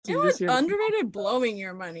You know this what's year. underrated? Blowing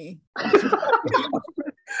your money.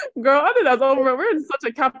 Girl, I think that's over. We're in such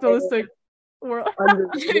a capitalistic world.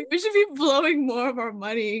 Underrated. We should be blowing more of our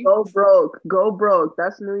money. Go broke. Go broke.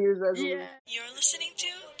 That's New Year's resolution. Yeah. You're listening to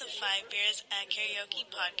the Five Beers at Karaoke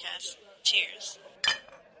podcast. Cheers.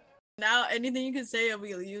 Now anything you can say will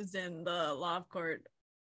be used in the law of court.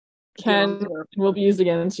 Can will be used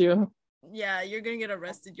against you. Yeah, you're gonna get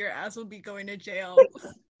arrested. Your ass will be going to jail.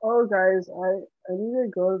 Oh, guys, I need to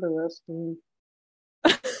go to the restroom.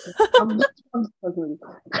 I'm struggling.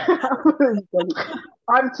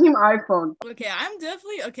 I'm team iPhone. Okay, I'm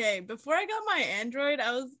definitely okay. Before I got my Android,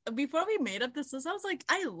 before we made up this list, I was like,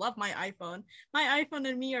 I love my iPhone. My iPhone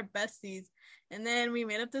and me are besties. And then we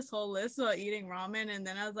made up this whole list about eating ramen, and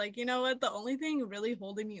then I was like, you know what? The only thing really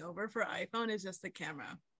holding me over for iPhone is just the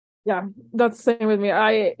camera. Yeah, that's the same with me.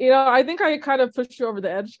 I think I kind of pushed you over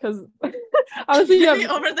the edge because honestly, yeah,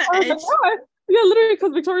 over the edge. Yeah, literally,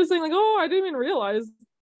 because Victoria's saying like, "Oh, I didn't even realize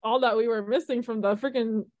all that we were missing from the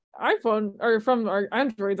freaking iPhone or from our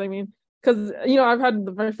Androids." I mean, because I've had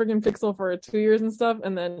my freaking Pixel for 2 years and stuff,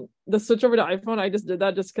 and then the switch over to iPhone, I just did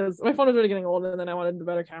that just because my phone was already getting old, and then I wanted the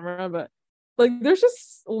better camera. But like, there's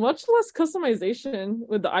just much less customization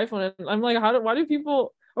with the iPhone, and I'm like, why do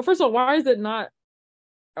people? Well, first of all, why are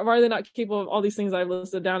they not capable of all these things I've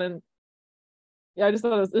listed down? And yeah, I just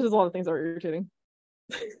thought there's just a lot of things that were irritating.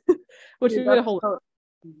 Which we made a whole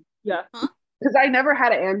yeah. Because I never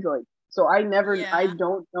had an Android, so I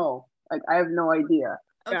don't know. Like I have no idea.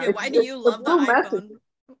 Okay, why do you love the iPhone?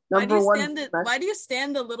 Why do you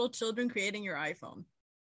stand the little children creating your iPhone?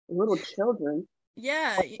 Little children?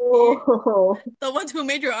 Yeah. The ones who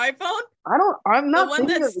made your iPhone? I'm not the one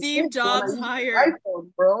that Steve Jobs hired.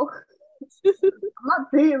 iPhone, bro. I'm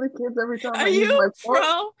not paying the kids every time I use my phone. Are you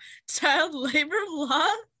pro child labor law?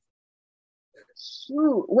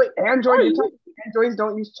 Shoot. Wait, Androids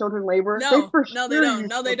don't use children labor? No, they don't.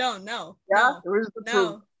 No, they don't. No. Yeah? Where's the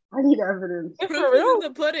proof? I need evidence. The proof is in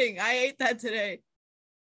the pudding. I ate that today.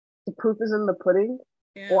 The proof is in the pudding?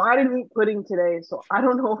 Yeah. Well, I didn't eat pudding today, so I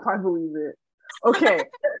don't know if I believe it. Okay.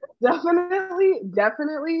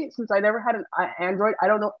 definitely, since I never had an Android, I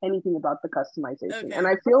don't know anything about the customization. Okay. And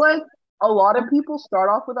I feel like a lot of people start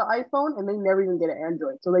off with an iPhone and they never even get an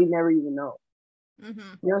Android, so they never even know. Mm-hmm. You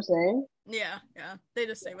know what I'm saying? Yeah. They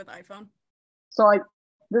just stay with iPhone. So like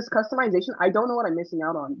this customization, I don't know what I'm missing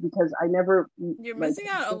out on because I never. You're missing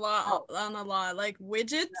out on a lot. Like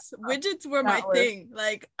widgets. Widgets were my thing.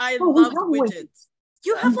 Like I love widgets.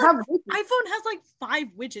 You have iPhone has like 5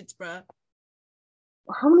 widgets, bro.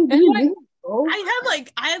 How many do you need? I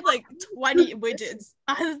had like 20 widgets.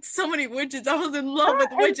 I had so many widgets. I was in love with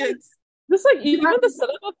widgets. Just like even the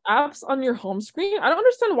setup of apps on your home screen, I don't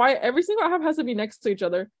understand why every single app has to be next to each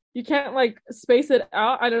other. You can't like space it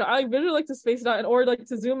out. I don't know. I really like to space it out or like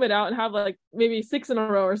to zoom it out and have like maybe 6 in a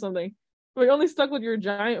row or something. But you're only stuck with your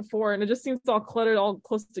giant 4, and it just seems all cluttered, all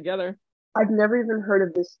close together. I've never even heard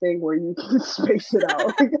of this thing where you can space it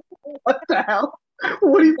out. What the hell?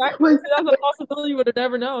 What do you like? That's a possibility you would have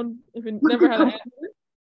never known if you never had an Android.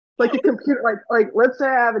 Like a computer, like let's say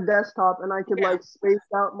I have a desktop and I could like space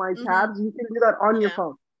out my tabs. You can do that on your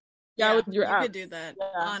phone. Yeah, with your app. You could do that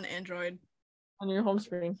on Android. On your home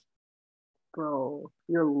screen. Bro,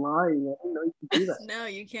 you're lying. I didn't know you could do that. No,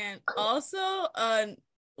 you can't. Also,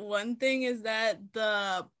 one thing is that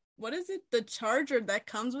the charger that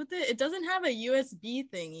comes with it doesn't have a USB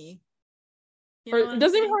thingy. It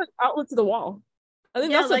doesn't even have an outlet to the wall. I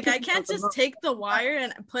think that's like I can't just take the wire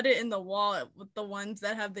and put it in the wall with the ones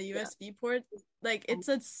that have the USB port. Like it's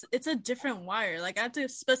a different wire. Like I have to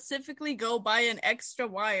specifically go buy an extra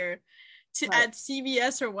wire at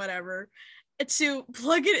CVS or whatever to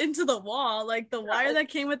plug it into the wall. Like the wire that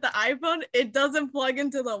came with the iPhone, it doesn't plug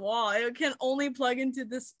into the wall. It can only plug into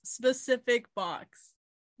this specific box.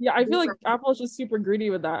 Yeah, I feel like Apple is just super greedy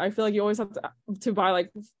with that. I feel like you always have to buy like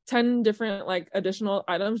 10 different like additional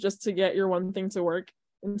items just to get your one thing to work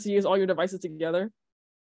and to use all your devices together.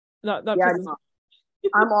 I'm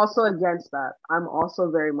also against that. I'm also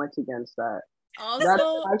very much against that. Also, that's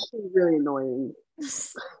actually really annoying.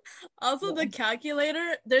 Also, the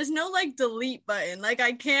calculator, there's no like delete button. Like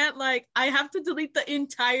I can't I have to delete the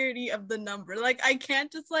entirety of the number. Like I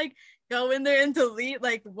can't just like go in there and delete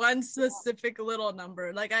like one specific little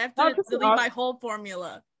number. Like I have to delete my whole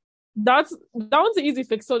formula. That one's an easy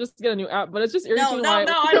fix, so just get a new app. But it's just irritating. No, I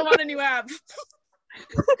don't want a new app.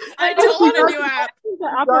 I don't want a new app.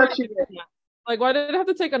 Like, why did I have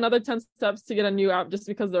to take another 10 steps to get a new app just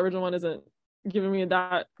because the original one isn't giving me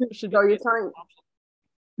that? So you're telling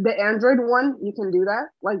the Android one, you can do that?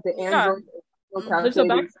 Like the Android. There's a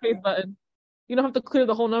backspace button. You don't have to clear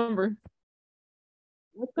the whole number.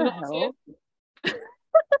 What I the don't see hell? it.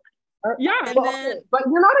 Yeah. And But then okay, but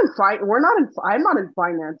you're not in We're not in. I'm not in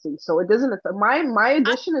financing, so it doesn't affect my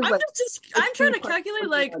addition is I'm like just I'm trying 50 to plus calculate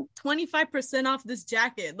like 21. 25% off this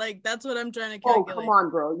jacket. Like that's what I'm trying to Oh, come calculate. on,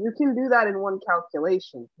 bro. You can do that in one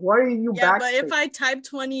calculation. Why are you Yeah, but backspace?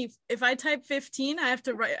 if I type 15, I have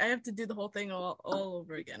to do the whole thing all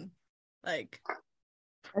over again. Like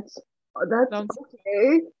That's Sounds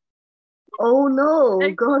okay. Oh no,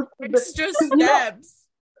 like God. extra You know, steps.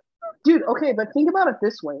 dude, okay, but think about it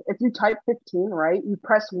this way. If you type 15, right, you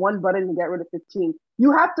press one button to get rid of 15.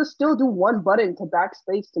 You have to still do one button to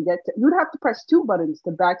backspace to get to, you'd have to press two buttons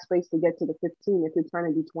to backspace to get to the 15 if you're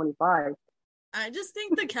trying to do 25. I just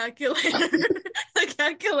think the calculator the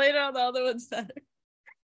calculator on the other one's better.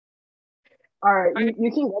 All right,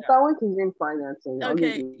 you can get that one because you're in financing. I'll give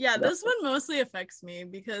Okay, you yeah, that. this one mostly affects me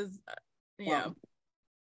because yeah. Wow.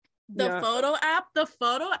 yeah. The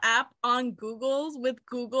photo app on Google's with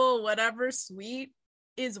Google whatever suite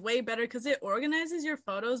is way better because it organizes your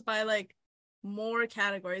photos by like more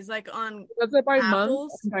categories. Like on Does it by month,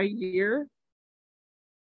 Apple's, by year?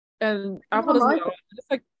 And No, Apple no, doesn't do that. It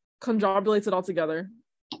just like conjobulates it all together.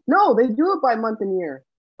 no, they do it by month and year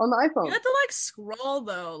on the you iPhone. have to like scroll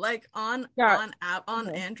though, like Yeah. on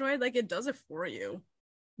Okay. Android, like it does it for you.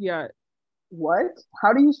 Yeah. What?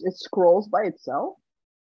 How do you? It scrolls by itself?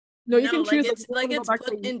 No, you No, can choose like go it's back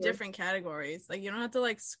to put in year. different categories. Like you don't have to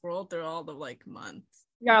like scroll through all the like months.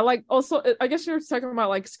 Yeah, like also I guess you're talking about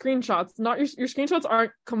like screenshots. Not your screenshots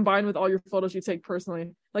aren't combined with all your photos you take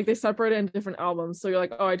personally. Like they separate it in different albums. So you're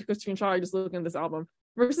like, oh, I took a screenshot, I just look in this album.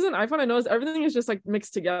 Versus an iPhone, I noticed everything is just like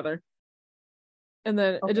mixed together. And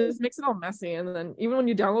then it Okay. just makes it all messy. And then even when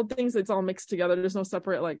you download things, it's all mixed together. There's no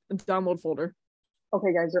separate like download folder.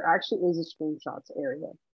 Okay, guys, there actually is a screenshots area.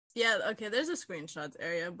 Yeah, okay, there's a screenshots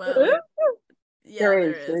area, but There is? like yeah,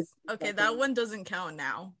 there There is. is. Okay, that one doesn't count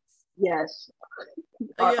now. Yes.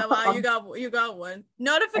 Oh, yeah, wow, I'm- you got one. Hey,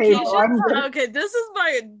 Notifications? bro, Okay, this is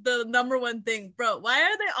the number one thing, bro. Why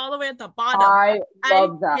are they all the way at the bottom? I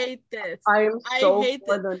love that. hate this. I am I so hate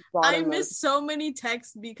for this. the I bottom miss so many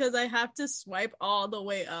texts because I have to swipe all the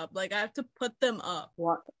way up. Like I have to put them up.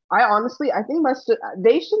 What? I think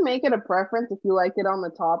they should make it a preference if you like it on the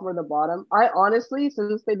top or the bottom. I honestly,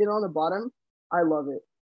 since they did it on the bottom, I love it.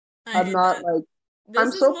 I I'm hate not that. like This I'm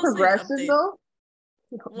is so mostly an progressive update. though.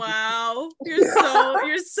 Wow,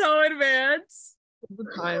 you're so advanced. The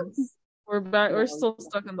times. We're back. Yeah. We're still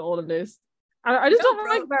stuck in the olden days. I just No, don't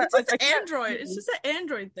bro, like that. it's Like, just I can't- Android. It's just an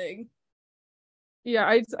Android thing.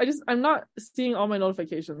 Yeah, I'm not seeing all my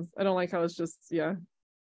notifications. I don't like how it's just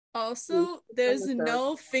Also, there's Understand.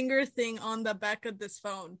 no finger thing on the back of this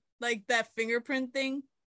phone. Like that fingerprint thing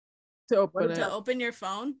to open What it. is to open your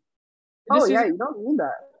phone. Oh Just yeah, use- you don't need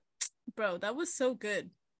that. Bro, that was so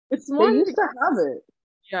good. it's They more used to have it.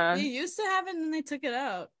 yeah. You used to have it and then they took it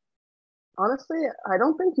out. Honestly, I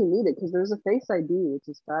don't think you need it because there's a Face ID, which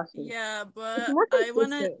is faster. Yeah, It's but more I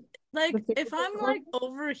wanna consistent. like The if I'm fingerprint like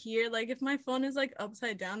over here, like if my phone is like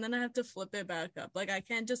upside down, then I have to flip it back up. Like I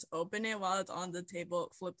can't just open it while it's on the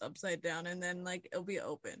table, flipped upside down, and then like it'll be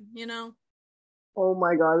open, you know? Oh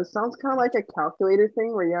my god, it sounds kind of like a calculator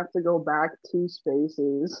thing where you have to go back two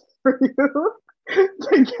spaces for you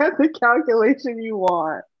to get the calculation you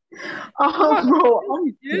want. Oh, bro,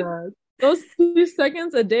 I'm Dude. dead. Those 2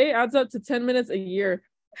 seconds a day adds up to 10 minutes a year.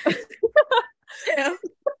 Yeah.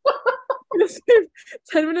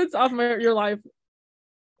 10 minutes off your life.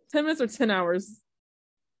 10 minutes or 10 hours.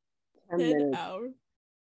 10 10 minutes. hours.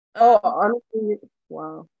 Oh, honestly,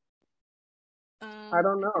 wow. I Um,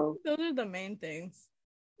 don't know. those are the main things.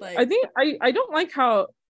 Like I think I don't like how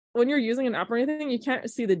when you're using an app or anything, you can't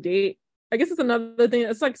see the date. I guess it's another thing.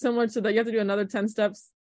 It's like similar to that you have to do another 10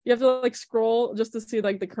 steps. You have to like scroll just to see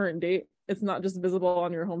like the current date. It's not just visible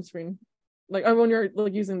on your home screen. Like when you're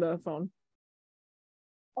like using the phone.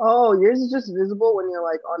 Oh, yours is just visible when you're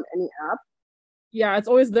like on any app. Yeah, it's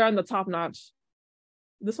always there on the top notch.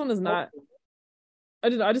 This one is not. I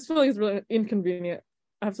just feel like it's really inconvenient.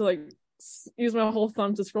 I have to like use my whole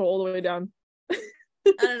thumb to scroll all the way down. I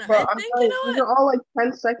don't know. Bro, I I'm think telling you know these what? are all like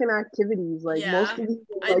 10-second activities. Like Yeah, most of these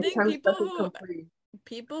are I like think 10 people seconds who- complete.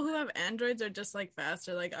 People who have Androids are just like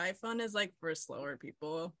faster. Like iPhone is like for slower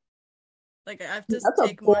people. Like I have to That's a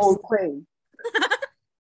take more. bold claim.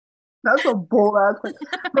 That's a bold ass claim.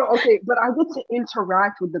 Bro, okay, but I get to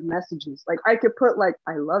interact with the messages. Like I could put like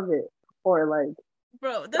I love it or like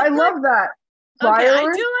Bro, I that's like love that. okay. I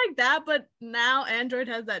Fireworks? do like that, but now Android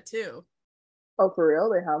has that too. Oh, for real?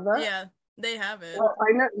 They have that? Yeah, they have it. Well,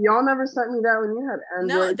 y'all never sent me that when you had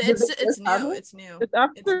No, Android. Did they it's just have new. it? It's new. It's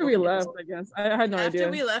after It's we new. left, I guess. I had no After idea.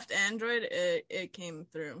 we left Android, it came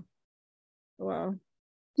through. Wow.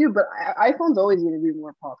 Dude, but iPhone's always gonna be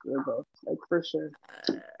more popular, though. Like for sure.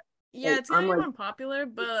 Uh, yeah, Like it's gonna I'm be like, more popular,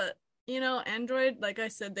 but Android, like I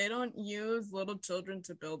said, they don't use little children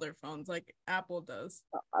to build their phones like Apple does.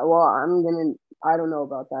 well, I don't know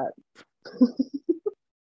about that.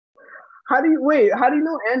 How do you wait? How do you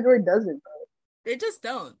know Android doesn't? They just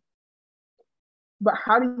don't. But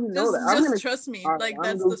how do you know that? Just trust me. All right, Like I'm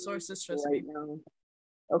that's the googling sources. it Trust right me. now.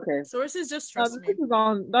 Okay, Sources just trust me.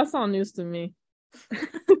 That's all news to me.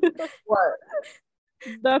 what?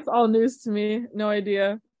 That's all news to me. No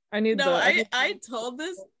idea. No, I need I told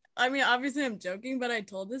this. I mean, obviously I'm joking, but I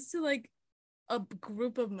told this to like a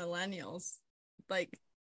group of millennials like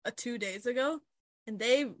 2 days ago, and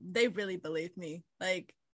they really believed me.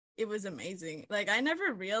 Like it was amazing. Like I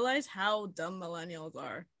never realized how dumb millennials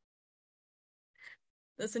are.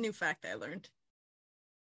 That's a new fact I learned.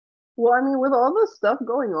 Well, I mean, with all the stuff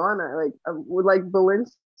going on, with like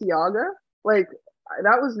Balenciaga, like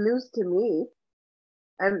that was news to me,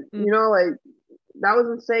 and Mm. like that was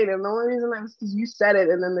insane. And the only reason that was because you said it,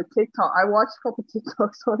 and then the TikTok, I watched a couple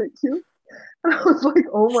TikToks on it too, and I was like,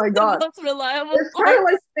 oh my The god, most reliable it's kind of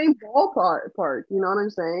like same ballpark. You know what I'm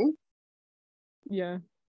saying? Yeah.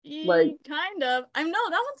 Like, kind of. I know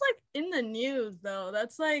that one's like in the news though.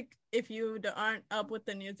 That's like if you aren't up with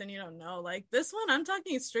the news and you don't know. Like this one, I'm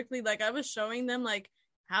talking strictly like I was showing them like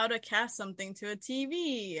how to cast something to a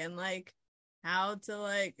TV and like how to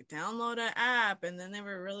like download an app, and then they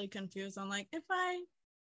were really confused on like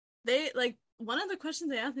they like one of the questions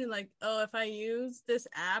they asked me like, oh, if I use this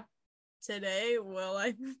app today, will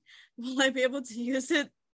I be able to use it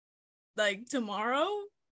like tomorrow?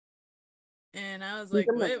 And I was he's like,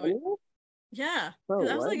 a wait. millennial? Yeah. Bro,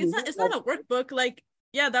 Because I was what? like, it's not a workbook. Like,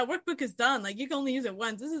 yeah, that workbook is done. Like you can only use it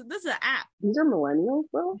once. This is an app. These are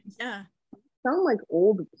millennials, bro. Yeah. Sound like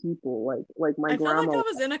old people, like my I felt like grandma. I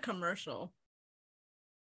was in a commercial.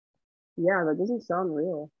 Yeah, that doesn't sound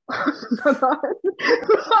real.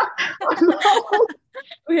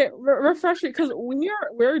 Okay, refresh it because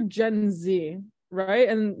we're Gen Z, right?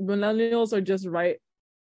 And millennials are just right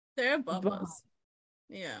They're above us.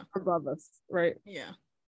 Yeah. above us, right? Yeah.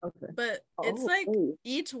 Okay. But it's Oh, like wait.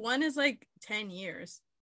 each one is like 10 years,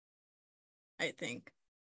 I think.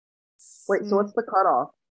 Wait, so what's the cutoff?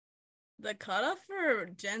 The cutoff for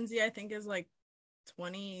Gen Z, I think, is like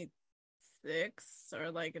 26 or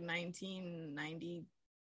like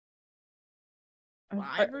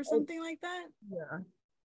 1995 or something like that. Yeah.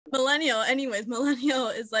 Millennial, anyways, millennial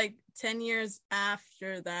is like 10 years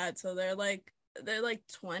after that. So they're like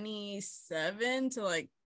 27 to like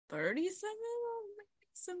 37,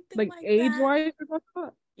 something Like like age that. wise or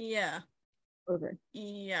something? Yeah. Okay.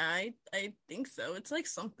 Yeah, I think so. It's like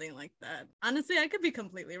something like that. Honestly, I could be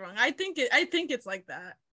completely wrong. I think it's like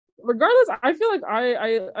that. Regardless, I feel like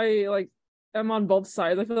I like am on both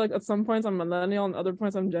sides. I feel like at some points I'm millennial and other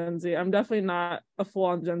points I'm Gen Z. I'm definitely not a full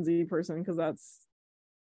on Gen Z person because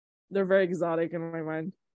they're very exotic in my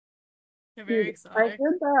mind. They're very Dude, I exotic.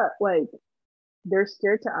 heard that like they're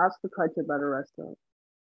scared to ask for ketchup at a restaurant.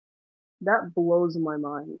 That blows my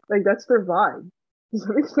mind. Like that's their vibe. Does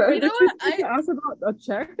that make sense? You know what? I asked about a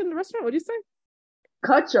check in the restaurant. What do you say?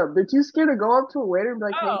 Ketchup. They're too scared to go up to a waiter and be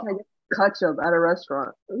like, "Hey, can I get ketchup at a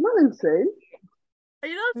restaurant?" Isn't that insane?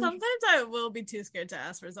 sometimes I will be too scared to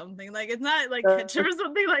ask for something. Like it's not like ketchup or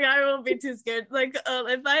something. Like I will be too scared. Like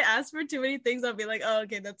if I ask for too many things, I'll be like, oh,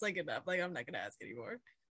 okay, that's like enough. Like I'm not gonna ask anymore.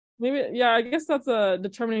 Maybe, yeah, I guess that's a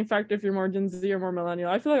determining factor if you're more Gen Z or more millennial.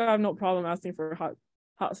 I feel like I have no problem asking for hot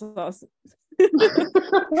sauce. I'm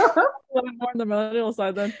more on the millennial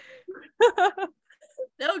side then.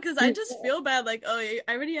 No, because I just feel bad. Like, oh, I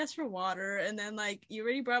already asked for water, and then like you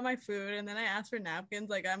already brought my food, and then I asked for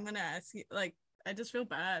napkins. Like I'm gonna ask you. Like I just feel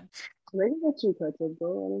bad. They can get you ketchup,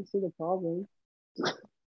 bro. I don't see the problem.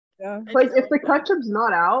 Yeah. Like if the ketchup's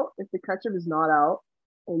not out, if the ketchup is not out,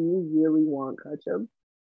 and you really want ketchup,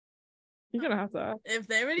 You're gonna have to ask. If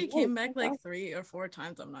they already came back like 3 or 4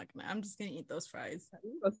 times, I'm just gonna eat those fries.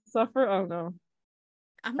 Suffer? Oh no.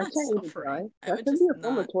 I'm I not can't eat it dry. suffering. I That would could just be a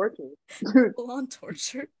form of not torture, dude. full on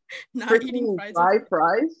torture. Not eating Freaking fries. dry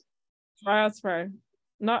fries. Fry.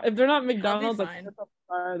 Not if they're not McDonald's, like fine.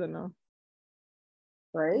 fry, then no.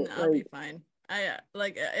 Right? No, I'll be fine. I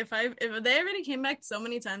like if they already came back so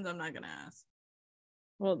many times, I'm not gonna ask.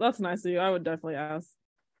 Well, that's nice of you. I would definitely ask.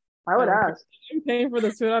 I would ask. I'm paying for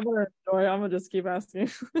this food. I'm gonna enjoy. I'm gonna just keep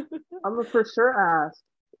asking. I'm gonna for sure ask.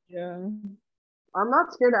 Yeah. I'm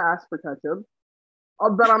not scared to ask for ketchup.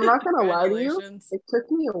 But I'm not gonna lie to you. Congratulations. It took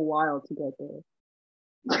me a while to get there.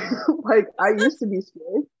 Like I used to be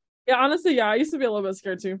scared. Yeah, honestly, yeah, I used to be a little bit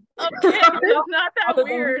scared too. Okay, it's not that Other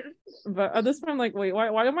than- weird. But at this point, I'm like, wait,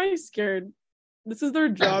 why am I scared? This is their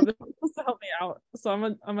job. They're supposed to help me out, so I'm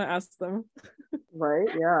gonna ask them. Right?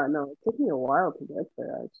 Yeah, no, it took me a while to get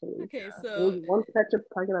there actually. Okay, It so was one ketchup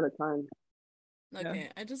packet at a time. Yeah, okay,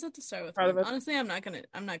 I just have to start with proud of one. it. Honestly, I'm not gonna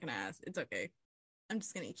ask. It's okay. I'm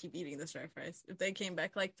just gonna keep eating the stir fries. If they came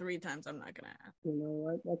back like 3 times, I'm not gonna ask. You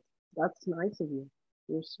know what? That's nice of you.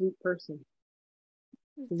 You're a sweet person.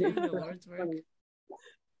 Doing the Lord's work.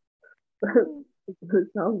 It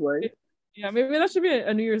sounds like. Yeah, maybe that should be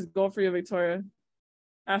a New Year's goal for you, Victoria.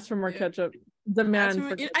 Ask for more Yeah. ketchup. Demand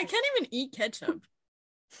for I can't even eat ketchup.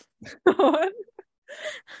 ketchup.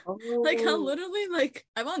 Like I'll Oh, literally like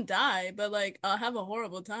I won't die, but like I'll have a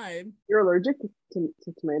horrible time. you're allergic to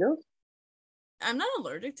tomatoes? I'm not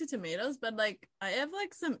allergic to tomatoes, but like I have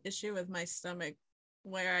like some issue with my stomach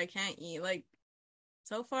where I can't eat. Like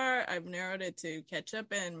so far, I've narrowed it to ketchup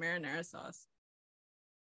and marinara sauce.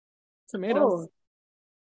 Tomatoes. Oh,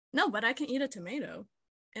 No, but I can eat a tomato,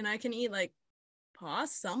 and I can eat like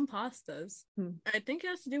some pastas. Hmm. I think it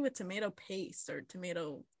has to do with tomato paste or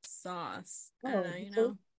tomato sauce. I don't oh, know. You so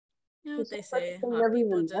know, you know the what they such say. thing never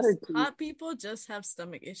even mattered to me. Hot people just have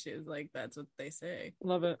stomach issues. Like that's what they say.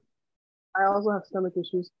 Love it. I also have stomach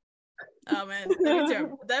issues. Oh man,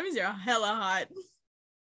 that means you're hella hot.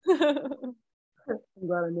 I'm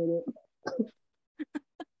glad I made it.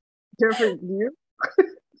 Jeffrey, do you?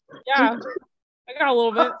 Yeah, I got a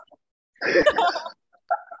little bit.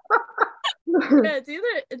 Yeah,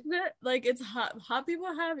 it's hot. Hot people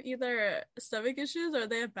have either stomach issues or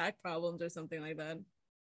they have back problems or something like that.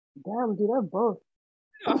 Damn, dude, I have both.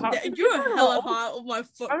 Yeah, you're hella hot on my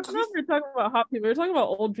foot. I don't know if you're talking about hot people. You're talking about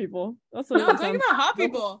old people. That's what No, I'm it talking sounds about hot like.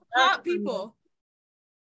 people. Hot people.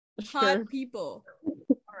 Sure. Hot people.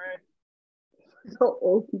 All right. So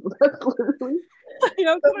old people. That's literally.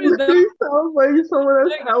 Yeah, That literally sounds like someone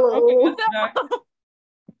that's hella old.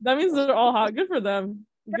 That means they're all hot. Good for them.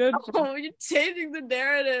 Good. Oh, you're changing the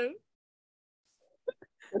narrative.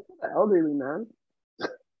 That's the elderly man.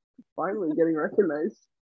 Finally getting recognized.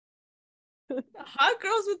 Hot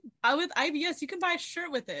girls with IBS, you can buy a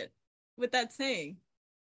shirt with it, with that saying.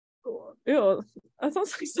 Ew, that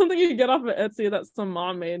sounds like something you get off of Etsy that some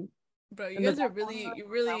mom made. Bro, you And guys the- are really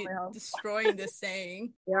destroying this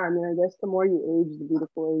saying. Yeah, I mean, I guess the more you age, the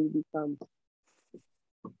beautiful you become.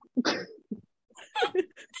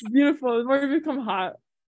 Beautiful. The more you become hot.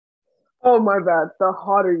 Oh my bad. The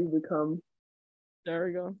hotter you become, There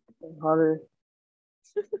we go. the hotter.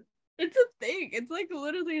 It's a thing. It's like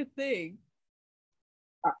literally a thing.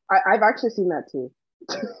 I've actually seen that too.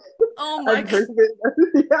 Oh my I've god. heard of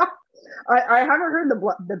it. Yeah, I haven't heard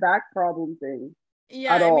the back problem thing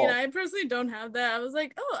Yeah, at I mean, all. I personally don't have that. I was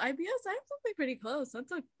like, oh, IBS, I have something pretty close.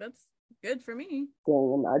 That's good for me.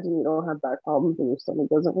 Dang, imagine you don't have back problems and your stomach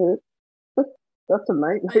doesn't hurt. That's a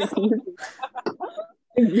nightmare.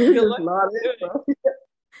 You're Good just luck. not it, bro.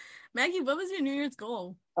 Maggie, what was your New Year's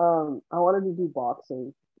goal? I wanted to do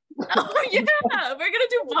boxing. Oh yeah, we're gonna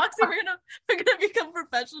do boxing. We're gonna become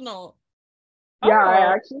professional. Yeah, Oh.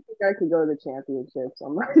 I actually think I could go to the championships.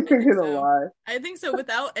 I'm not I even think gonna so. lie. I think so.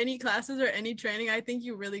 Without any classes or any training, I think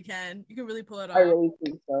you really can. You can really pull it I off. really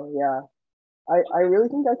think so. Yeah, I really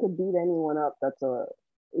think I could beat anyone up.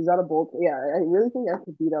 Is that a bold? Yeah, I really think I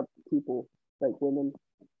could beat up people like women.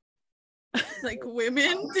 Like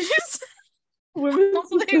women, did you say Women.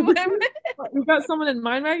 only women? You got someone in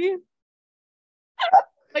mind, Maggie?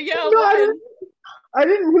 Yeah, No, women. I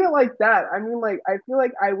didn't mean it like that. I mean, like, I feel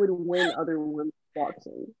like I would win other women's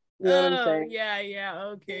boxing. You know what I'm saying? Yeah.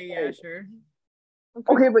 Okay, yeah, sure.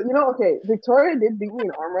 Okay, but okay, Victoria did beat me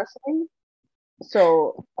in arm wrestling,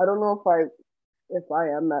 so I don't know if I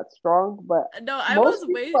am that strong, but No, I most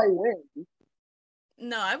was people I win.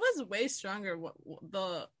 No, I was way stronger.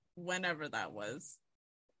 Whenever that was.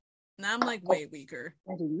 Now I'm like way weaker.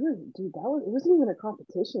 Yeah, dude, it wasn't even a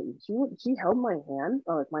competition. She held my hand,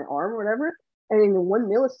 like my arm or whatever, and in 1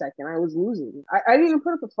 millisecond I was losing. I didn't even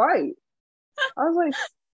put up a fight. I was like,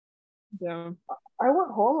 Yeah. I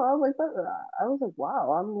went home. I was like, I was like,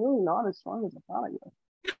 wow, I'm really not as strong as I thought I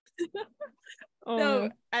was. Oh, So no.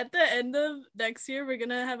 at the end of next year, we're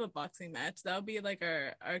gonna have a boxing match. That'll be like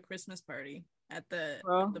our Christmas party at the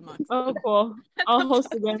boxing. Oh, cool. I'll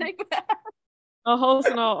host again. I'll host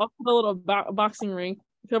and I'll put a little boxing rink.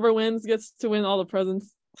 Whoever wins gets to win all the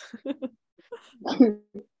presents.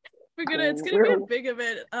 It's gonna be a big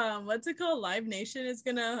event. What's it called? Live Nation is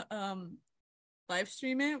gonna live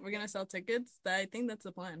stream it. We're gonna sell tickets. I think that's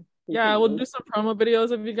the plan. Yeah, we'll do some promo videos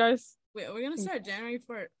of you guys. Wait, we're gonna start January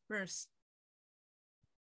 1st.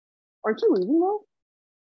 Aren't you leaving though?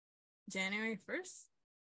 January 1st?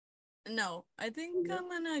 No, I think I'm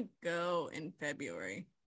gonna go in February.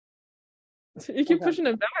 You keep pushing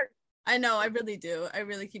it back. I know, I really do. I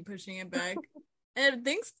really keep pushing it back. And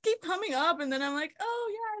things keep coming up, and then I'm like,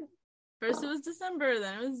 oh yeah. First it was December,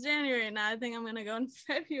 then it was January. Now I think I'm gonna go in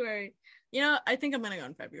February. I think I'm gonna go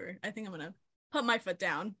in February. I think I'm gonna put my foot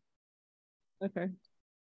down. Okay.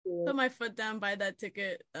 Yeah. Put my foot down, buy that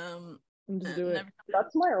ticket. And just do it.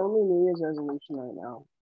 That's my only New Year's resolution right now.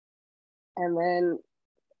 And then,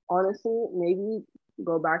 honestly, maybe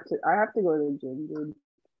go back to. I have to go to the gym, dude.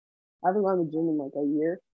 I haven't gone to the gym in like a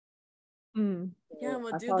year. Mm. Yeah,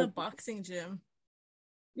 we'll do the boxing gym.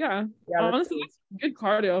 Yeah. Honestly, it's good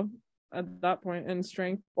cardio at that point and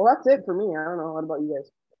strength. Well, that's it for me. I don't know. What about you guys?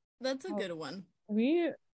 That's a good one.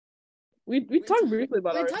 We talked briefly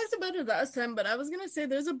about it. We talked about it last time, but I was gonna say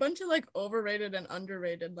there's a bunch of like overrated and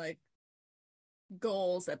underrated like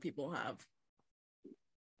goals that people have.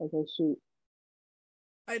 Okay, shoot.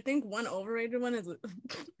 I think one overrated one is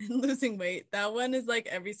losing weight. That one is like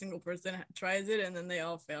every single person tries it and then they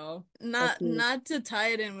all fail. Not to tie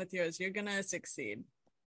it in with yours. You're gonna succeed.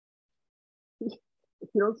 If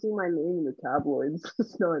you don't see my name in the tabloids,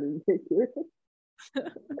 just know I didn't take it.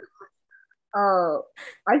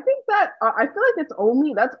 I think that I feel like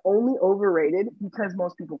that's only overrated because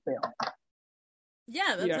most people fail.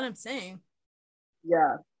 Yeah, that's what I'm saying.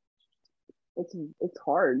 Yeah, it's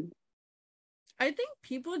hard. I think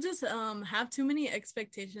people just have too many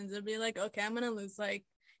expectations. They'll be like, okay, I'm gonna lose like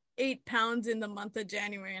 8 pounds in the month of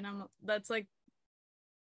January, and that's like,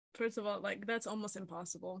 first of all, like that's almost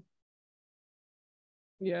impossible.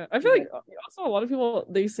 Yeah, I feel like also a lot of people,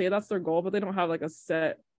 they say that's their goal, but they don't have like a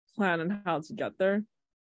set plan on how to get there.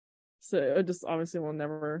 So it just obviously will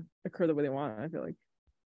never occur the way they want. I feel like.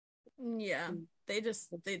 Yeah, they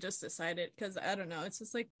just decided because I don't know. It's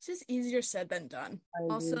just easier said than done.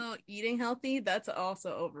 Also, eating healthy, that's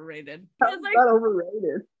also overrated. That's not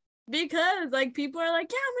overrated. Because like people are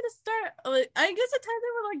like, yeah, I'm gonna start. I guess at times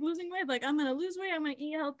they were like losing weight. Like I'm gonna lose weight. I'm gonna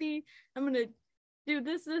eat healthy. I'm gonna do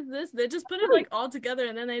this. They just put it like all together,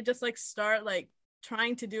 and then they just like start like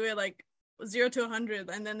trying to do it like 0 to 100,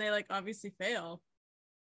 and then they like obviously fail.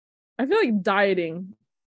 I feel like dieting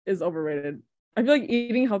is overrated. I feel like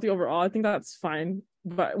eating healthy overall, I think that's fine.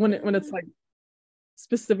 But when it's like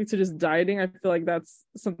specific to just dieting, I feel like that's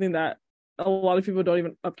something that a lot of people don't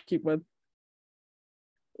even upkeep with.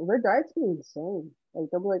 Their diets be insane. Like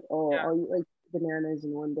they'll be like, oh, I'll eat like bananas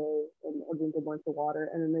in one day and I'll drink a bunch of water,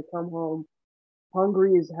 and then they come home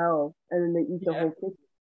hungry as hell, and then they eat the whole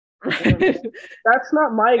kitchen. That's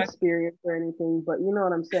not my experience or anything, but you know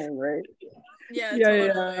what I'm saying, right? Yeah,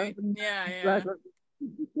 totally. Yeah. Exactly.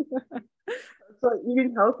 So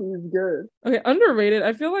eating healthy is good. Okay, underrated.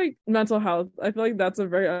 I feel like mental health. I feel like that's a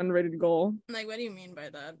very underrated goal. Like, what do you mean by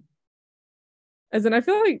that? As in, I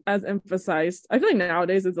feel like as emphasized, I feel like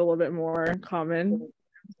nowadays it's a little bit more common.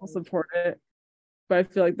 People support it, but I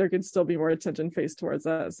feel like there could still be more attention faced towards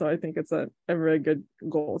that. So I think it's a really good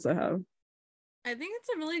goal to have. I think it's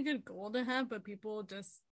a really good goal to have, but people just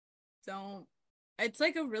don't. It's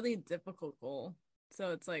like a really difficult goal.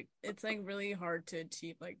 So it's like really hard to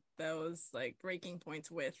achieve like those like breaking points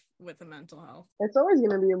with the mental health. It's always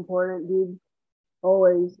gonna be important, dude.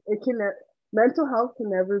 Always. Mental health can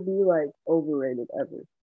never be like overrated ever.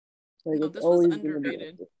 Like no, it's this always was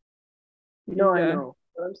underrated. No, I know.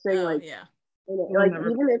 But I'm saying like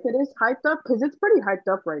even if it is hyped up, because it's pretty hyped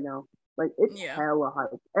up right now. Like it's hella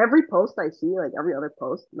hyped. Every post I see, like every other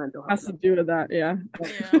post, mental health has to do with that. Yeah.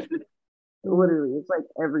 Literally, it's like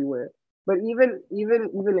everywhere. But even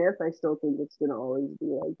if, I still think it's gonna always be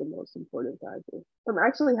like the most important factor. I'm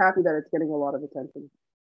actually happy that it's getting a lot of attention.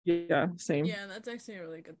 Yeah, same. Yeah, that's actually a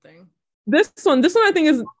really good thing. This one I think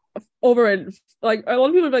is overrated. Like a lot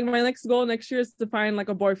of people are like, my next goal next year is to find like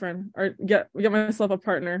a boyfriend or get myself a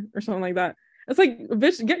partner or something like that. It's like,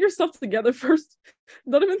 bitch, get yourself together first.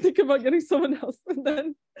 Don't even think about getting someone else and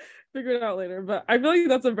then figure it out later. But I feel like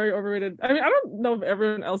that's a very overrated. I mean, I don't know if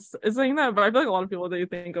everyone else is saying that, but I feel like a lot of people, they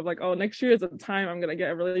think of like, oh, next year is the time I'm gonna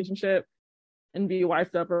get a relationship and be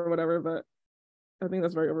wifed up or whatever. But I think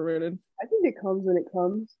that's very overrated. I think it comes when it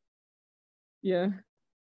comes. Yeah.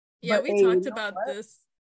 Yeah, but we talked about this.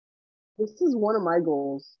 This is one of my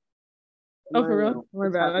goals. Oh, for real? My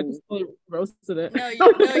bad. I just totally roasted it. No,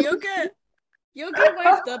 you'll get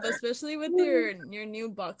wifed up, especially with your new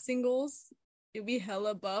boxing goals. You'll be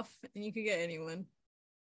hella buff, and you could get anyone.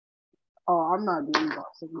 Oh, I'm not doing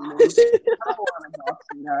boxing anymore. I don't want a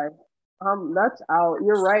boxing guy. That's out.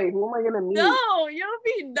 You're right. Who am I gonna meet? No, you'll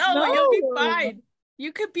be fine.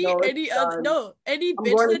 You could beat any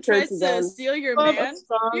bitch that tries to steal your man.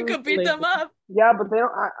 You could beat them up. Yeah, but they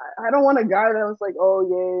don't. I don't want a guy that was like, oh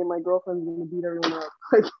yay, my girlfriend's gonna beat everyone up.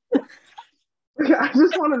 Like, I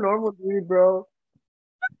just want a normal dude, bro.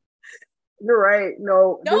 You're right.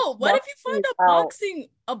 No, this No, what if you boxing find is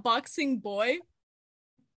out. a boxing boy?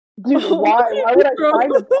 Dude, Oh, why would I bro.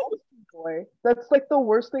 find a boxing boy? That's like the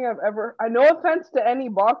worst thing I've ever. I no offense to any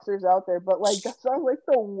boxers out there, but like that sounds like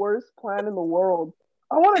the worst plan in the world.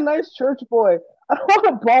 I want a nice church boy. I don't want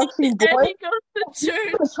a boxing And boy. he goes to He's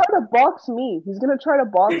gonna church. try to box me. He's gonna try to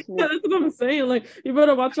box Yeah, me. that's what I'm saying. Like, you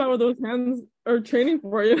better watch out what those hands are training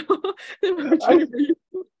for, you know? They might be I, training for you.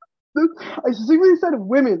 I specifically said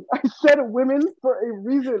women. I said women for a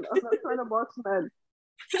reason. I'm not trying to box men.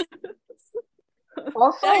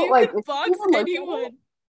 Also, Now you like can if you box even look at it, anyone.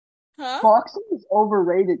 Huh? boxing is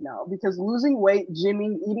overrated now because losing weight,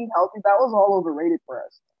 gymming, eating healthy, that was all overrated for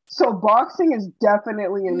us. So boxing is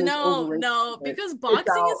definitely in this No, overrated no, list. because It's boxing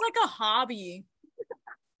out. is like a hobby.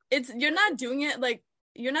 It's you're not doing it like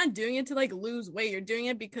you're not doing it to like lose weight. You're doing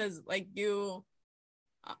it because like you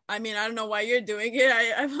I mean, I don't know why you're doing it.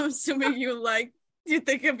 I'm assuming you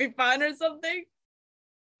think it'd be fun or something.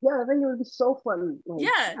 Yeah, I think it would be so fun. Like,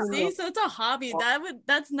 Yeah, you see, know. so it's a hobby.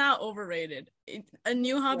 That's not overrated. A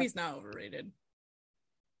new Yeah. hobby's not overrated.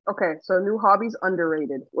 Okay, so new hobbies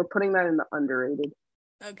underrated. We're putting that in the underrated.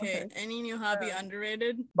 Okay, Okay. any new hobby Yeah.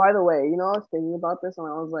 underrated? By the way, I was thinking about this and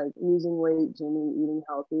I was like, losing weight, gymming, eating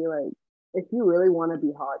healthy. Like, if you really want to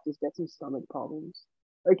be hot, just get some stomach problems.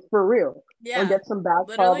 Like, for real. Or Yeah, get some back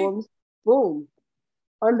literally. problems. Boom.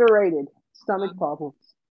 Underrated. Stomach problems.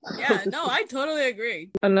 Yeah, no, I totally agree.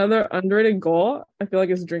 Another underrated goal, I feel like,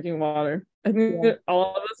 is drinking water. I think Yeah. that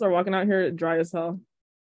all of us are walking out here dry as hell.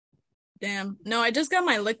 Damn. No, I just got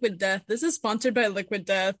my Liquid Death. This is sponsored by Liquid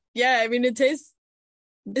Death. Yeah, I mean it's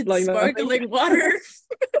Like nothing. sparkling water.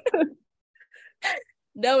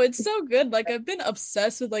 No, it's so good. Like I've been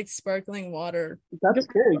obsessed with like sparkling water. That's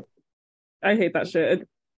good. I hate that shit.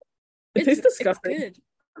 It tastes It's disgusting. good. It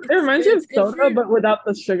It's reminds good. me It's of good soda, for but without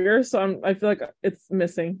the sugar. So I feel like it's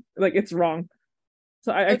missing. Like it's wrong.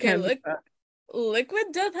 So I okay, can't do that. Liquid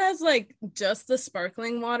Death has like just the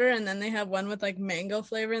sparkling water, and then they have one with like mango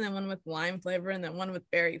flavor, and then one with lime flavor, and then one with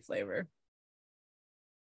berry flavor.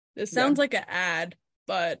 This Yeah. sounds like an ad,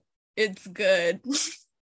 but it's good.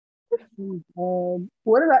 What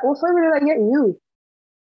flavor did I get you?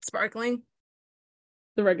 Sparkling.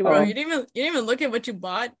 The regular Bro, Oh, one. you didn't even look at what you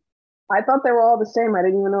bought. I thought they were all the same. I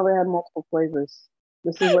didn't even know they had multiple flavors.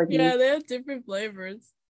 This is like new. Yeah, they have different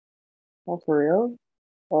flavors. Oh, for real?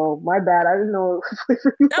 Oh, my bad. I didn't know what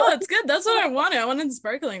flavor you No, wanted. it's good. That's what I wanted. I wanted the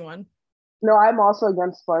sparkling one. No, I'm also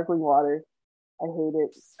against sparkling water. I hate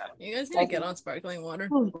it. You guys need to Also, get on sparkling water.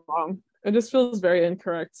 Feels wrong. It just feels very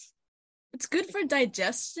incorrect. It's good for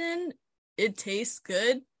digestion. It tastes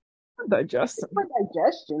good. Digestion. it's for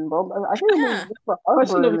digestion, bro. I think it Yeah. was for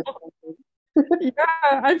heartburn or Questionable. something.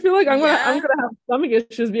 Yeah, I feel like I'm Yeah. gonna have stomach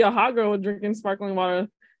issues. Be a hot girl with drinking sparkling water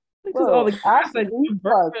because all the Bro, gas I acid burn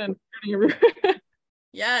reflux. and running everywhere.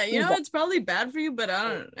 Yeah, Dude, it's probably bad for you, but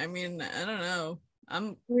I mean, I don't know.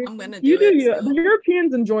 I'm gonna You do do it, you. The so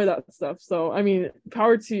Europeans enjoy that stuff. So I mean,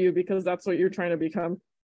 power to you because that's what you're trying to become.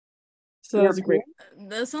 So that's European? great.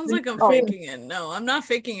 that sounds like I'm Oh, faking it. No, I'm not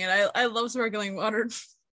faking it. I love sparkling water.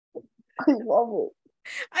 I love it.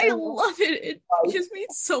 I I love love it. It it. gives me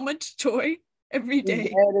so much joy every You day.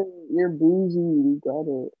 get it. You're bougie. You get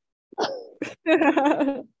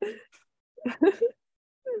it.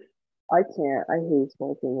 I can't. I hate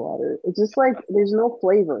sparkling water. It's just like there's no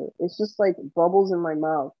flavor. It's just like bubbles in my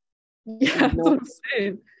mouth. Yeah, There's that's no what I'm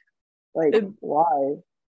saying. like It, why?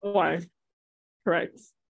 why? Correct.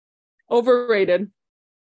 Overrated.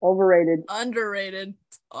 Overrated. Underrated.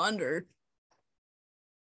 It's under.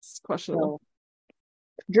 It's questionable. No.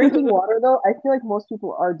 Drinking water though, I feel like most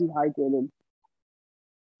people are dehydrated.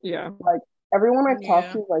 Yeah. Like everyone I've talked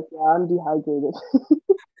Yeah. to is like, yeah, I'm dehydrated.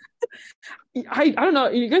 I don't know.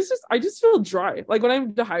 You guys I just feel dry. Like when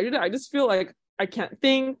I'm dehydrated, I just feel like I can't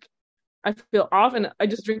think. I feel off and I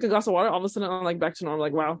just drink a glass of water, all of a sudden I'm like back to normal.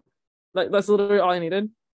 Like, wow. Like that's literally all I needed.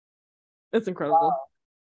 It's incredible.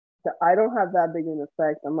 I don't have that big an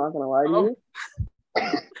effect. I'm not gonna lie to Oh. you.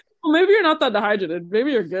 Well, maybe you're not that dehydrated.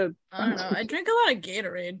 Maybe you're good. I don't know. I drink a lot of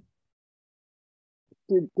Gatorade.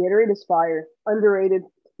 Dude, Gatorade is fire. Underrated.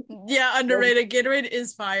 Yeah, underrated. Gatorade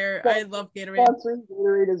is fire. I love Gatorade. Sponsoring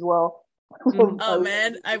Gatorade as well. Mhm. Oh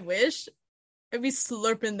man, I wish. I'd be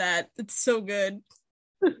slurping that. It's so good.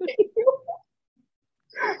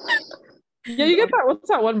 Yeah, you get that. What's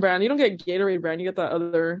that one brand? You don't get Gatorade brand. You get that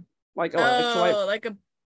other like electrolyte. Oh, like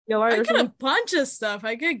Light I or get a something. bunch of stuff.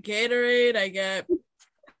 I get Gatorade. I get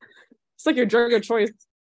It's like your drug of choice.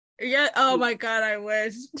 oh my god, I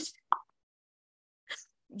wish.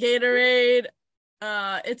 Gatorade.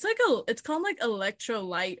 It's called like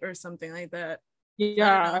electrolyte or something like that.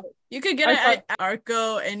 Yeah, You could get I it thought- at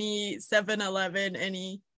Arco, any 7-Eleven,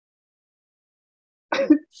 any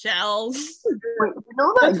Shell. Wait, you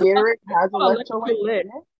know that Gatorade has electrolyte in it?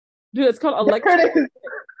 Dude, it's called There it electrolyte. is.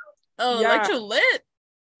 Oh, Yeah. electrolyte.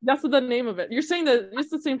 That's the name of it. You're saying that it's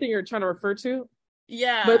the same thing you're trying to refer to,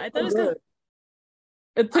 Yeah, but I it's thought it was so good.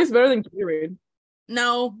 good. It tastes better than Gatorade.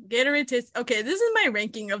 No, Gatorade tastes okay. This is my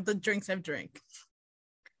ranking of the drinks I've drank.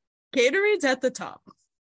 Gatorade's at the top.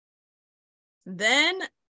 Then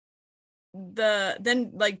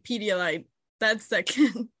like Pedialyte, that's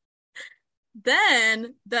second.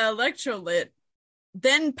 Then the electrolyte,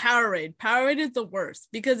 then Powerade. Powerade is the worst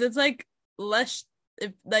because it's like less,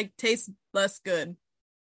 it like tastes less good.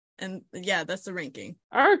 And yeah, that's the ranking.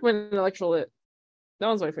 I recommend electrolyte. That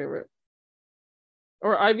one's my favorite.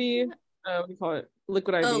 Or IV, what do you call it?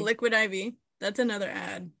 Liquid IV. Oh, Liquid IV. That's another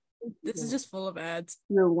ad. This is just full of ads.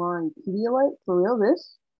 You're lying. Pedialyte? For real,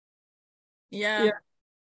 this? Yeah. Yeah.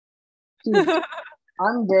 Dude,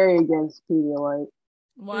 I'm very against Pedialyte.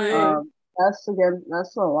 Why? Really? That's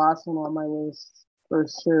the last one on my list for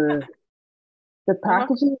sure. The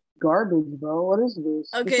packaging is garbage, bro. What is this?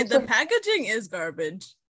 Okay, This the looks packaging is garbage.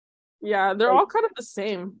 Yeah, they're all kind of the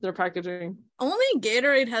same. Their packaging. Only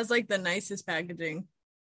Gatorade has like the nicest packaging.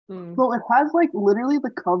 so it has like literally the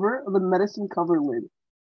cover of the medicine cover lid.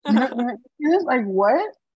 It's like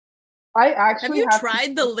what? I Have actually you have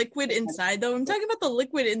tried the liquid inside though? I'm talking about the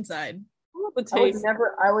liquid inside. The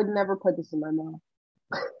I would taste. never put this in my mouth.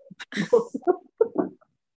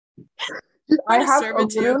 Dude, I gonna have serve a it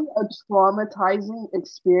to you. really a traumatizing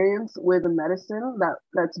experience with a medicine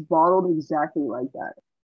that's bottled exactly like that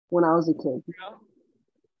when I was a kid.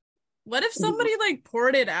 What if somebody like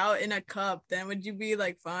poured it out in a cup? Then would you be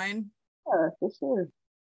like fine? Yeah, for sure.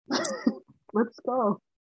 Let's go.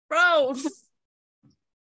 Bro.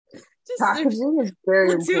 Just Packaging is very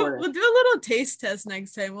we'll important. do a little taste test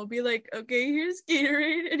next time. We'll be like, okay, here's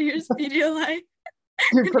Gatorade and here's Pedialyte.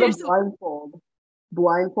 Dude, and put a here's blindfold.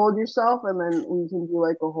 Blindfold yourself, and then we can do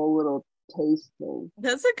like a whole little taste thing.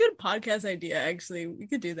 That's a good podcast idea, actually. We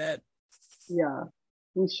could do that. Yeah,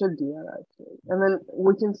 we should do that actually. And then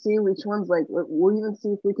we can see which ones like we'll even see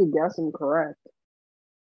if we could guess them correct.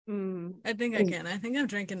 I think I can. I think I've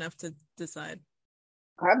drank enough to decide.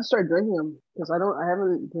 I have to start drinking them because I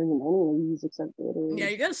haven't drinking any of these except Gatorade. Yeah,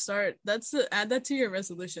 you gotta start. Add that to your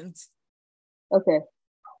resolutions. Okay.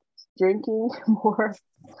 Drinking more.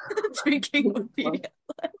 Drinking with Pedialyte.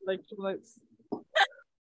 Electrolytes.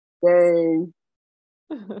 Dang.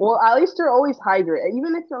 Well, at least you're always hydrated.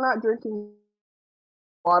 Even if you're not drinking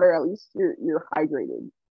water, at least you're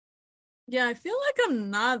hydrated. Yeah, I feel like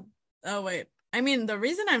I'm not. Oh wait, I mean the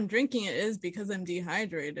reason I'm drinking it is because I'm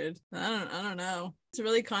dehydrated. I don't know. It's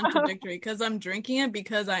really contradictory because I'm drinking it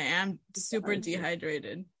because I am super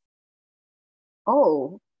dehydrated.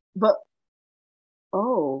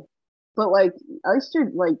 But like at least you're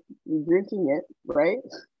like drinking it, right?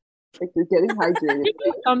 Like you're getting hydrated,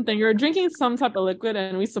 Something. You're drinking some type of liquid,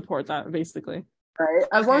 and we support that basically. right?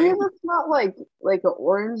 As long Okay. as it's not like an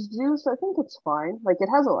orange juice, I think it's fine. Like it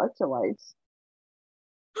has electrolytes.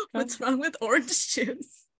 What's wrong with orange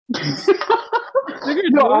juice? No,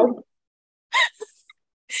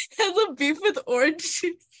 Has a beef with orange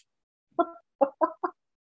juice.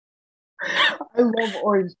 I love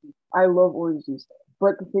orange juice. I love orange juice.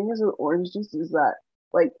 But the thing is with orange juice is that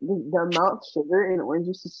like the amount of sugar in orange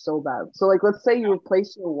juice is so bad. So like let's say you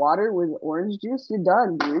replace your water with orange juice, you're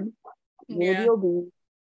done, dude. Yeah. You'll be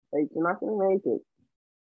like you're not gonna make it.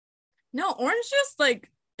 No, orange juice like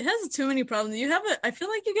it has too many problems. I feel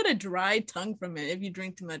like you get a dry tongue from it if you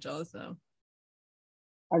drink too much also.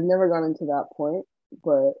 I've never gotten to that point,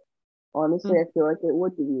 but honestly, I feel like it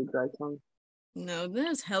would give you a dry tongue. No,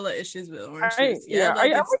 there's hella issues with orange juice. Yeah, I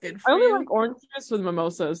it's good I for only you. like orange juice with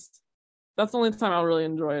mimosas. That's the only time I'll really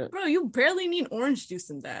enjoy it. Bro, you barely need orange juice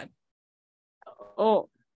in that. Oh,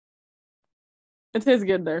 it tastes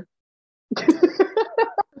good there.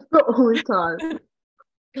 The only time.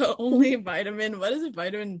 The only vitamin, what is it,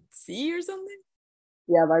 vitamin C or something?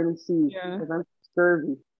 Yeah, vitamin C. Yeah. Because I'm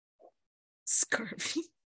scurvy. Scurvy.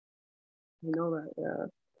 You know that, yeah.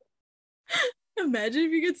 Imagine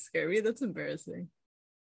if you get scurvy. That's embarrassing.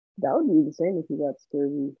 That would be the same if you got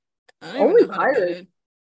scurvy. I don't even know how to get it.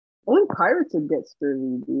 Only pirates would get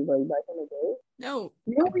scurvy, dude. Like back in the day. No,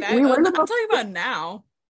 You know, I'm talking about now.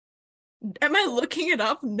 Am I looking it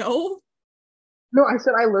up? No. No, I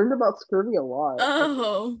said I learned about scurvy a lot.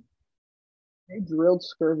 Oh. They drilled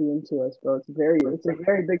scurvy into us, bro. It's a very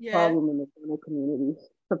big problem in the animal community.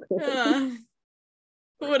 Who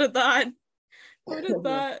would have thought? Who would have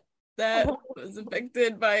thought that was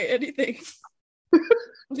affected by anything?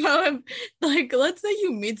 Like, let's say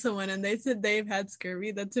you meet someone and they said they've had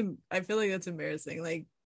scurvy. I feel like that's embarrassing. Like,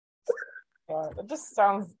 It just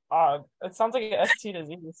sounds odd. It sounds like an ST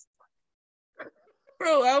disease.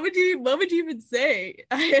 bro, what would you even say?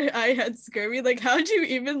 I had scurvy. Like, how'd you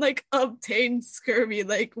even like obtain scurvy?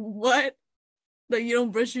 Like, what? Like, you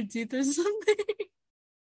don't brush your teeth or something?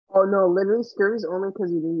 Oh no, literally scurvy's only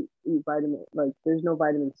because you didn't eat vitamin. Like, there's no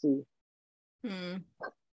vitamin C. Hmm.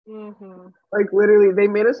 Mm-hmm. Like literally, they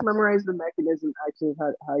made us memorize the mechanism actually of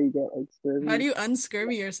how you get like How do scurvy. you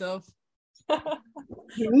unscurvy yourself?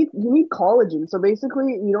 You need collagen. So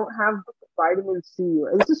basically, you don't have vitamin C.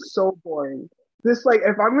 This is so boring. This like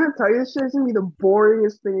if I'm gonna tell you this shit, it's gonna be the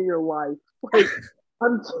boringest thing in your life. Like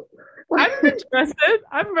I'm I'm interested.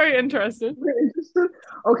 I'm very interested. interested.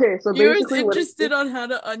 Okay, so You're basically what it interested on how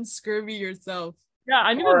to unscurvy yourself. Yeah,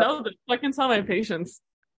 I need to know this so I can tell my patients.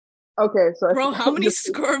 okay, so Bro, how many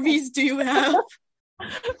scurvies do you have?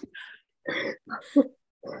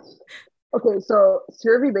 okay, so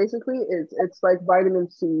scurvy basically is it's like vitamin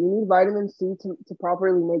C. You need vitamin C to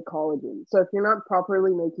properly make collagen. So if you're not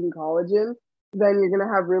properly making collagen, then you're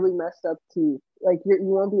gonna have really messed up teeth. Like you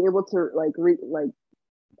won't be able to like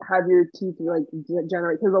have your teeth like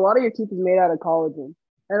generate because a lot of your teeth is made out of collagen,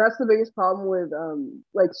 and that's the biggest problem with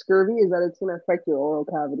like scurvy is that it's gonna affect your oral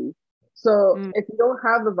cavity. So if you don't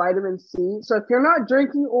have the vitamin C, so if you're not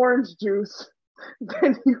drinking orange juice,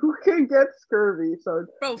 then you can get scurvy. So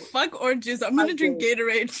Bro, fuck orange juice. I'm gonna drink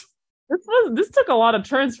Gatorade. This took a lot of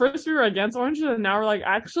turns. First we were against orange juice, and now we're like,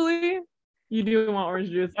 actually, you do want orange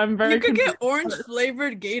juice. I'm very You could confused. get orange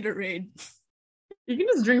flavored Gatorade. You can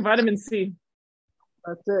just drink vitamin C.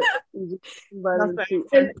 That's it. You just vitamin That's C.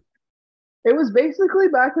 it. It was basically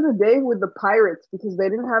back in the day with the pirates because they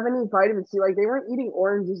didn't have any vitamin C. Like they weren't eating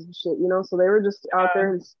oranges and shit, you know. So they were just out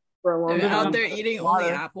there for a long They're time. out there eating only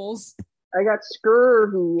apples. I got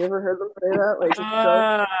scurvy. You ever heard them say that?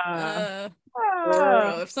 Like,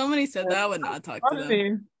 bro, if somebody said that, I would not talk to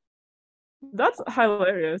them. That's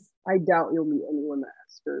hilarious. I doubt you'll meet anyone that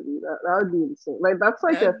has scurvy. That would be insane. Like that's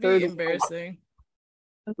like That'd a third be embarrassing.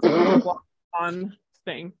 That's a fun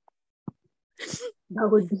thing. That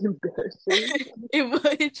would be embarrassing. It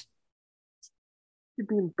would. You'd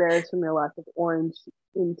be embarrassed from your lack of orange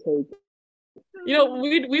intake. You know,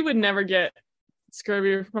 we would never get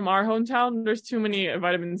scurvy from our hometown. There's too many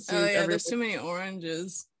vitamin C. Oh yeah, there's too many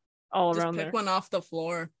oranges all just around pick there. One off the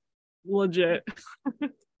floor. Legit.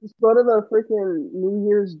 Just go to the freaking New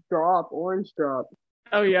Year's drop, orange drop.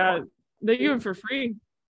 Oh yeah, they give it for free.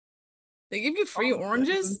 They give you free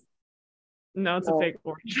oranges? No, it's a fake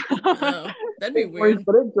orange. Oh, that'd be weird.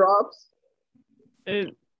 But it drops.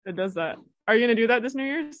 It does that. Are you gonna do that this New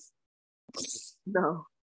Year's? No.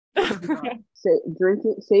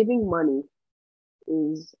 Saving money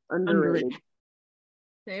is underrated.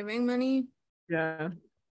 Saving money? Yeah.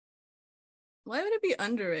 Why would it be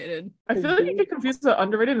underrated? I feel like you get confused what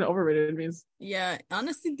underrated and overrated means. Yeah,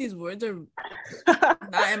 honestly, these words are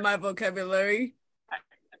not in my vocabulary.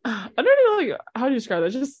 Underrated, like, how do you describe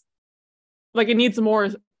that? Just like it needs more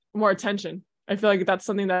attention. I feel like that's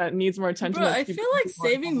something that needs more attention. Bro, I feel like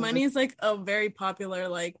saving money is like a very popular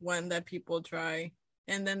like one that people try,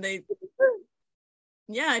 and then they.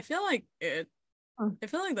 Yeah, I feel like it. I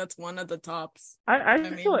feel like that's one of the tops. I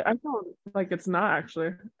feel like it's not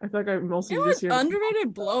actually. I feel like I mostly just hear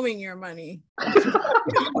underrated blowing your money.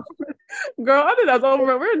 Girl, I think that's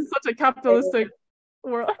over. We're in such a capitalistic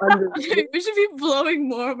world. We should be blowing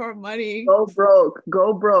more of our money. Go broke.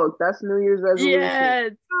 That's New Year's resolution. Yeah,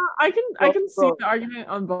 I can see the argument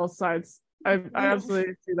on both sides. I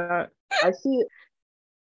absolutely see that. I see it.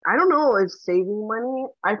 I don't know if saving money.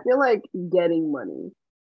 I feel like getting money.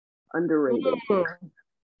 Underrated. Ooh.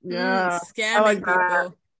 Yeah. Scamming like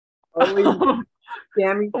people.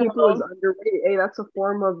 Scamming people is underrated. Hey, that's a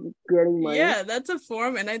form of getting money. Yeah, that's a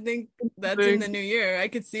form, and I think that's in the new year. I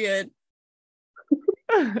could see it.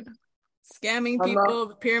 Scamming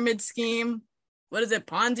people, pyramid scheme. What is it?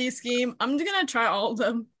 Ponzi scheme. I'm just gonna try all of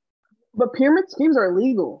them. But pyramid schemes are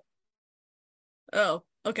legal. Oh,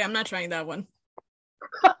 okay. I'm not trying that one.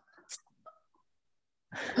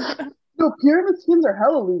 No, pyramid schemes are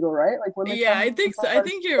hella legal, right? Like when yeah, I think so. I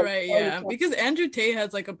think you're right. Yeah, because Andrew Tate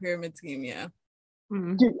has like a pyramid scheme. Yeah.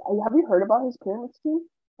 Dude, have you heard about his pyramid scheme?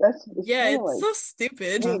 It's like, so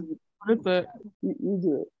stupid. What is it? You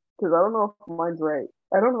do it because I don't know if mine's right.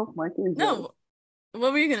 I don't know if my theory's right. No,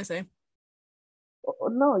 what were you gonna say? Oh,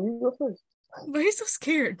 no, you go first. Why are you so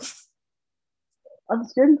scared? I'm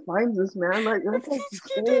scared he finds this, man. Like, that's like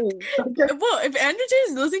insane. Well, if Andrew Tate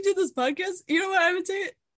is listening to this podcast, you know what I would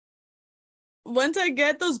say? Once I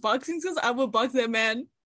get those boxing skills, I will box that man.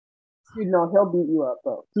 Dude, no, he'll beat you up,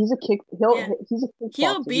 bro. He's a Yeah. he's a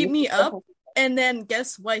He'll kickboxer. beat me up, and then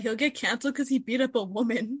guess what? He'll get canceled because he beat up a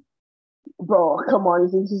woman. Bro, come on.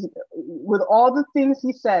 He thinks he's with all the things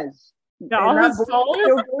he says, Yeah, and all that his boy is followers,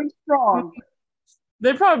 still going strong.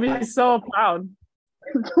 they'd probably be so proud.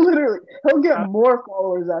 Literally, he'll get more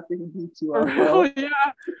followers after he beats you For up, bro. real, yeah.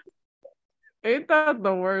 Ain't that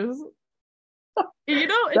the worst? You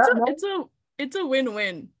know, That man, it's a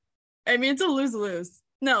win-win. I mean, it's a lose-lose.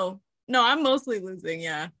 No, I'm mostly losing.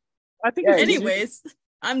 Yeah. I think Yeah, it's just you. Anyways,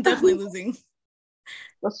 I'm definitely losing.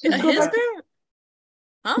 let's just go His back. pyramid,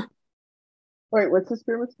 huh? Wait, what's his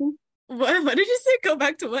pyramid scheme? What did you say? Go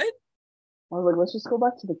back to what? I was like, let's just go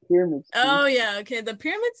back to the pyramid scheme. Oh yeah, okay. The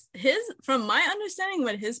pyramids, from my understanding,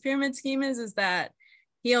 what his pyramid scheme is that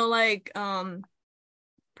he'll like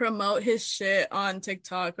promote his shit on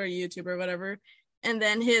TikTok or YouTube or whatever, and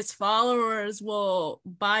then his followers will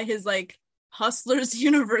buy his like Hustlers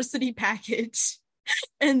University package,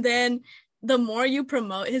 and then the more you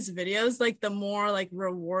promote his videos, like the more like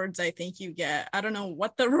rewards I think you get. I don't know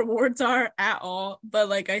what the rewards are at all, but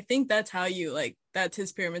like I think that's how you like that's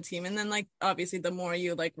his pyramid scheme. And then like obviously the more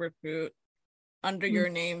you like recruit under your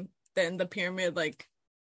name, then the pyramid,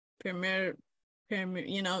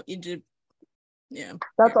 Egypt. Yeah.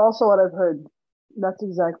 That's also what I've heard. That's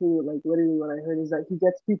exactly like literally what I heard is that he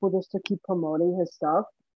gets people just to keep promoting his stuff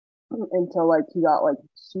until like he got like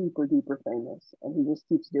super duper famous, and he just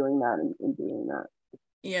keeps doing that and doing that.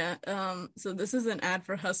 Yeah. So this is an ad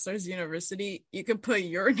for Hustlers University. You could put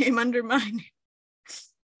your name under mine.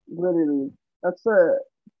 Literally, that's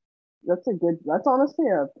honestly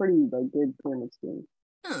a pretty like good pyramid scheme.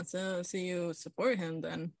 Oh, so you support him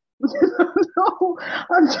then. No,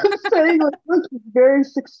 I'm just saying like look, it's very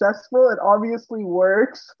successful. It obviously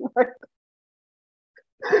works. Like,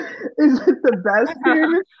 is it the best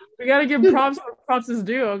pyramid? We gotta give props where props is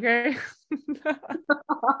due, okay?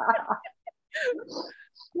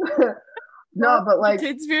 No, but like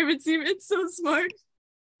Tate's pyramid scheme, it's so smart.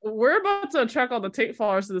 We're about to attract all the Tate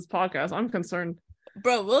followers to this podcast. I'm concerned.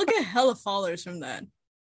 Bro, we'll get hella followers from that.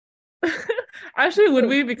 Actually, would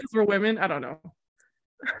we? Because we're women? I don't know.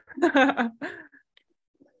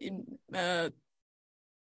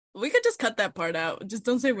 We could just cut that part out. Just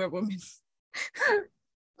don't say we're women.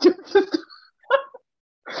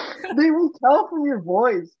 they will tell from your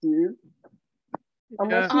voice, dude.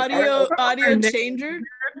 Yeah. Audio changer.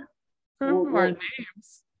 From our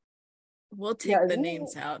names. We'll take the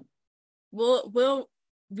names out.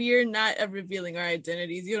 We're not revealing our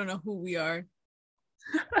identities. You don't know who we are.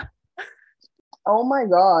 Oh my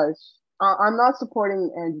gosh. I'm not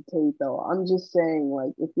supporting Andrew Tate though. I'm just saying,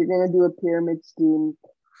 like, if you're gonna do a pyramid scheme,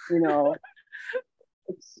 you know,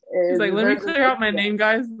 it's like, let me clear out my name,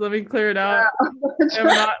 guys. Let me clear it out. Yeah. I'm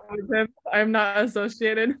not with him. I'm not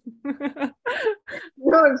associated. You know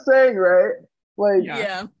what I'm saying, right? Like,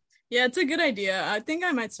 yeah, it's a good idea. I think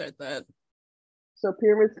I might start that. So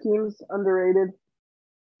pyramid schemes underrated.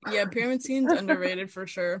 Yeah, pyramid schemes underrated for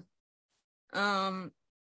sure.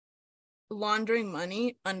 Laundering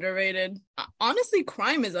money underrated. Honestly,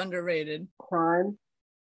 crime is underrated. Crime.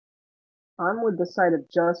 I'm with the side of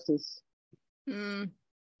justice.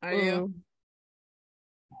 Are you?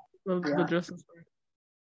 The justice.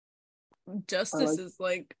 Justice is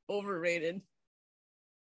like overrated.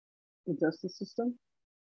 The justice system?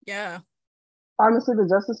 Yeah. Honestly, the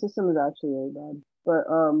justice system is actually really bad. But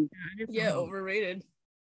yeah, overrated.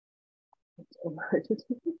 It's overrated.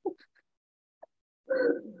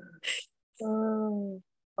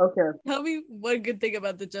 Okay. Tell me one good thing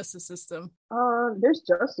about the justice system. There's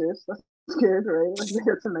justice. That's good, right?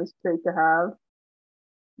 That's a nice trait to have.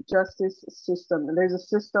 Justice system. And there's a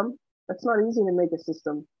system. That's not easy to make a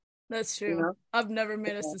system. That's true. You know? I've never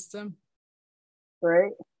made a system.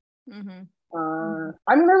 Right? Mm-hmm.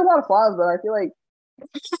 I mean, there's a lot of flaws, but I feel like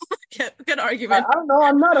good argument. I don't know.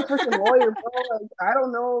 I'm not a freaking lawyer, bro. Like, I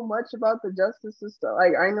don't know much about the justice system.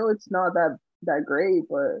 Like, I know it's not that great,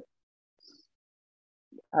 but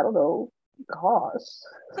I don't know. Gosh,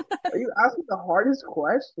 are you asking the hardest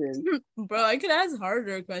question? Bro, I could ask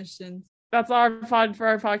harder questions. That's our pod for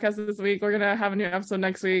our podcast this week. We're gonna have a new episode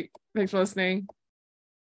next week. Thanks for listening.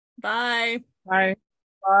 Bye. Bye.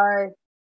 Bye.